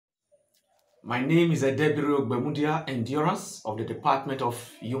My name is Edebiri Ogbemudia Endurance of the Department of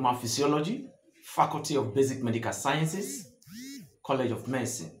Human Physiology, Faculty of Basic Medical Sciences, College of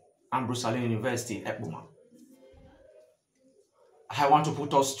Medicine, Ambrose Allen University, Ekpoma. I want to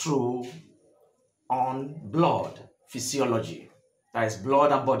put us through on blood physiology, that is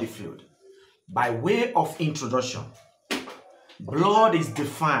blood and body fluid. By way of introduction, blood is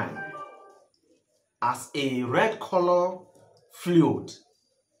defined as a red color fluid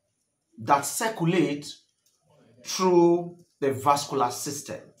that circulates through the vascular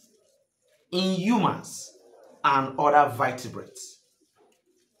system in humans and other vertebrates,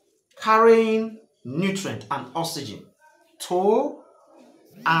 carrying nutrient and oxygen to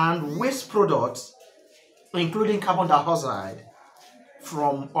and waste products, including carbon dioxide,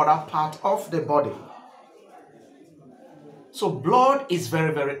 from other parts of the body. So blood is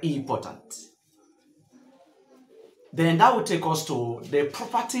very, very important. Then that will take us to the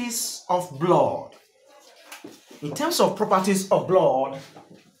properties of blood. In terms of properties of blood,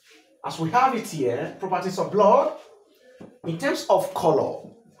 as we have it here, properties of blood, in terms of color,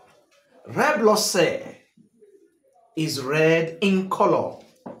 red blood cell is red in color.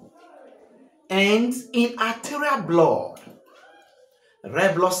 And in arterial blood,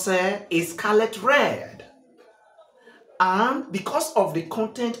 red blood cell is scarlet red. And because of the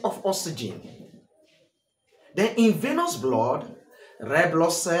content of oxygen, then in venous blood, red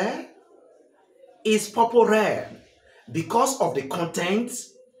blood cell is purple red because of the content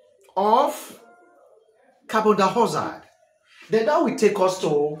of carbon dioxide. Then that will take us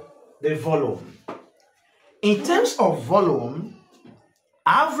to the volume. In terms of volume,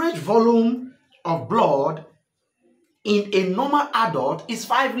 average volume of blood in a normal adult is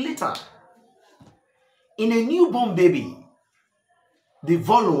 5 liters. In a newborn baby, the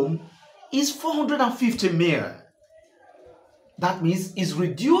volume is 450 ml. That means it's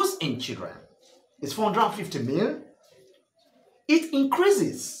reduced in children. It's 450 ml. It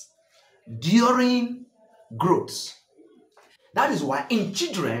increases during growth. That is why in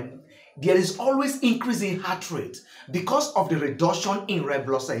children, there is always increasing heart rate because of the reduction in red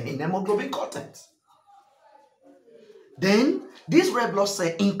blood cell in hemoglobin content. Then this red blood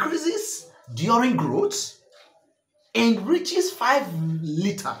cell increases during growth and reaches 5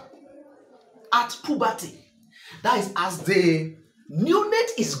 liters at puberty. That is, as the neonate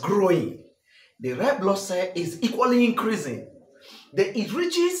is growing, the red blood cell is equally increasing. Then it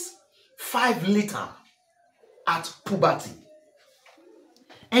reaches 5 liters at puberty.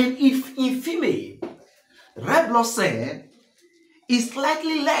 And if in female, red blood cell is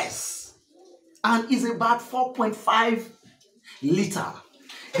slightly less and is about 4.5 liters.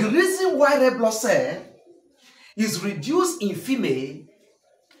 The reason why red blood cell is reduced in female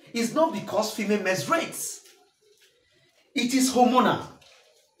is not because female menstruates. It is hormonal.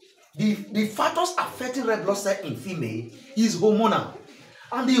 The factors affecting red blood cell in female is hormonal.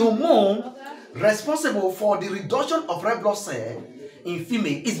 And the hormone responsible for the reduction of red blood cell in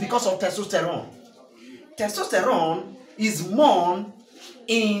female is because of testosterone. Testosterone is more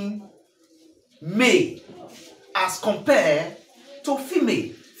in male as compared to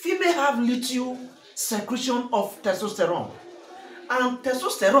female. Female have little secretion of testosterone. And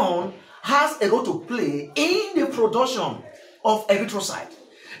testosterone has a role to play in the production of erythrocyte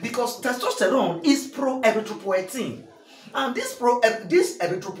because testosterone is pro-erythropoietin. And this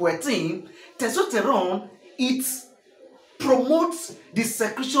erythropoietin, testosterone, it promotes the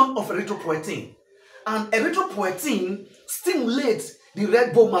secretion of erythropoietin. And erythropoietin stimulates the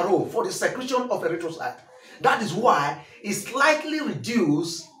red bone marrow for the secretion of erythrocyte. That is why it's slightly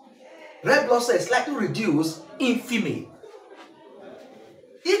reduced, red blood cell is slightly reduced in female.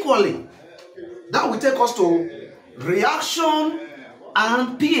 Equally, that will take us to reaction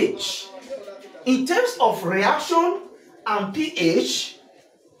and pH. In terms of reaction and pH,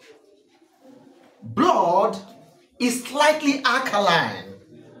 blood is slightly alkaline.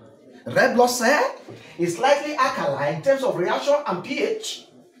 Red blood cell is slightly alkaline in terms of reaction and pH.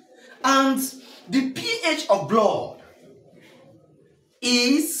 And the pH of blood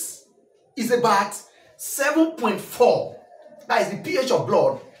is about 7.4. That is, the pH of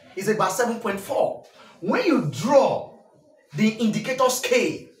blood is about 7.4. When you draw the indicator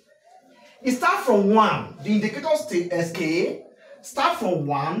scale, it starts from 1. The indicator scale starts from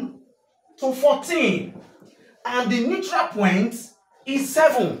 1 to 14. And the neutral point is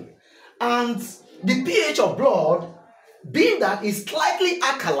 7. And the pH of blood, being that is slightly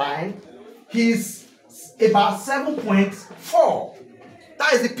alkaline, is about 7.4.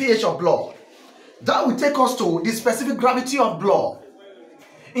 That is the pH of blood. That will take us to the specific gravity of blood.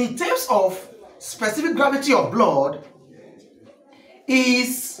 In terms of specific gravity of blood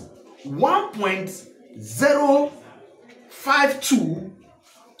is 1.052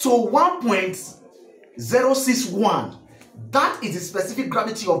 to 1.061. That is the specific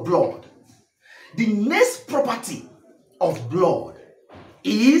gravity of blood. The next property of blood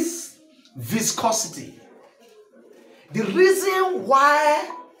is viscosity. The reason why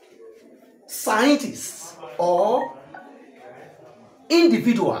scientists or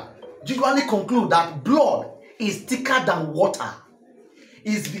individuals usually conclude that blood is thicker than water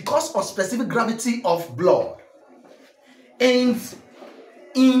is because of specific gravity of blood. And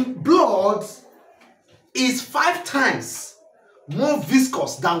in blood is 5 times more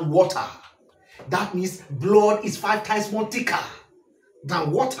viscous than water. That means blood is 5 times more thicker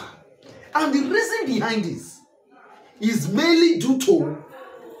than water. And the reason behind this is mainly due to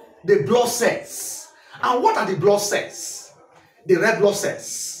the blood cells. And what are the blood cells? The red blood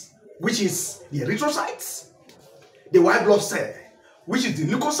cells, which is the erythrocytes, the white blood cell, which is the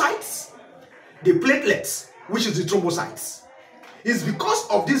leukocytes, the platelets, which is the thrombocytes. It's because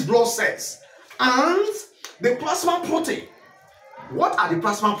of these blood cells and the plasma protein. What are the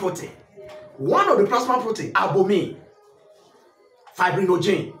plasma protein? One of the plasma protein, albumin,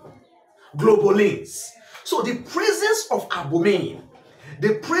 fibrinogen, globulins. So the presence of albumin,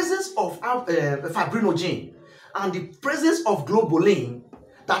 the presence of fibrinogen, and the presence of globulin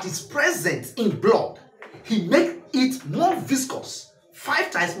that is present in blood, he makes it more viscous,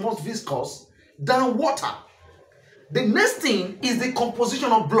 5 times more viscous than water. The next thing is the composition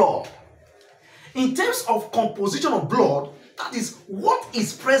of blood. In terms of composition of blood, that is what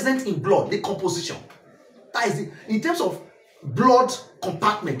is present in blood, the composition. That is in terms of blood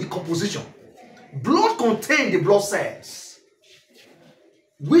compartment, the composition. Blood contains the blood cells,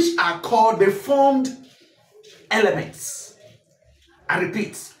 which are called the formed elements. I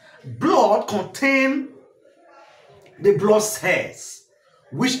repeat, blood contains the blood cells,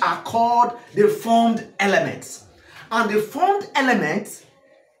 which are called the formed elements. And the formed elements,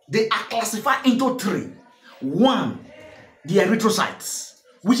 they are classified into 3. 1, the erythrocytes,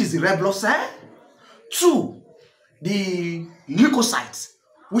 which is the red blood cell. 2, the leukocytes,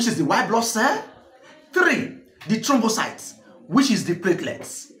 which is the white blood cell. 3, the thrombocytes, which is the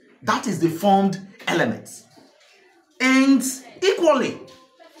platelets. That is the formed elements. And equally,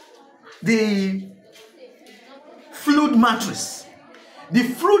 the fluid matrix. The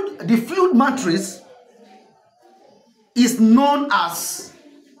fluid matrix is known as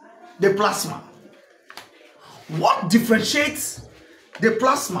the plasma. What differentiates the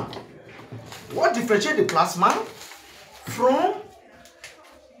plasma? What differentiates the plasma from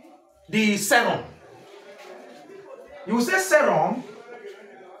the serum? You will say serum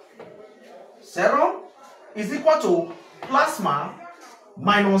is equal to plasma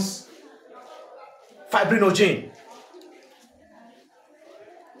minus fibrinogen.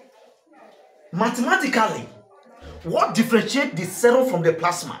 Mathematically, what differentiates the serum from the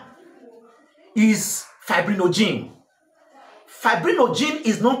plasma is fibrinogen. Fibrinogen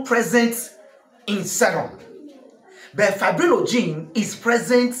is not present in serum, but fibrinogen is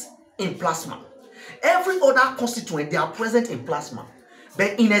present in plasma. Every other constituent, they are present in plasma,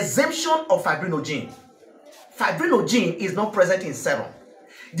 but in exemption of fibrinogen. Fibrinogen is not present in serum.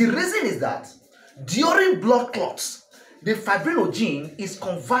 The reason is that during blood clots, the fibrinogen is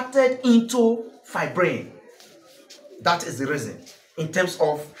converted into fibrin. That is the reason in terms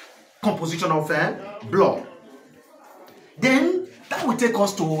of composition of blood. Then that will take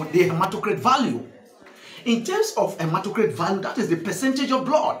us to the hematocrit value. In terms of hematocrit value, that is the percentage of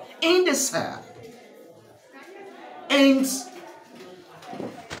blood in the cell. And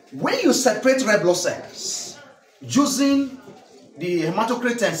when you separate red blood cells using the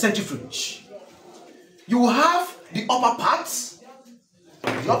hematocrit and centrifuge, you have the upper parts.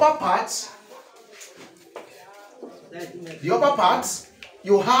 The upper parts. You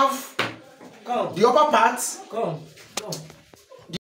have the upper parts.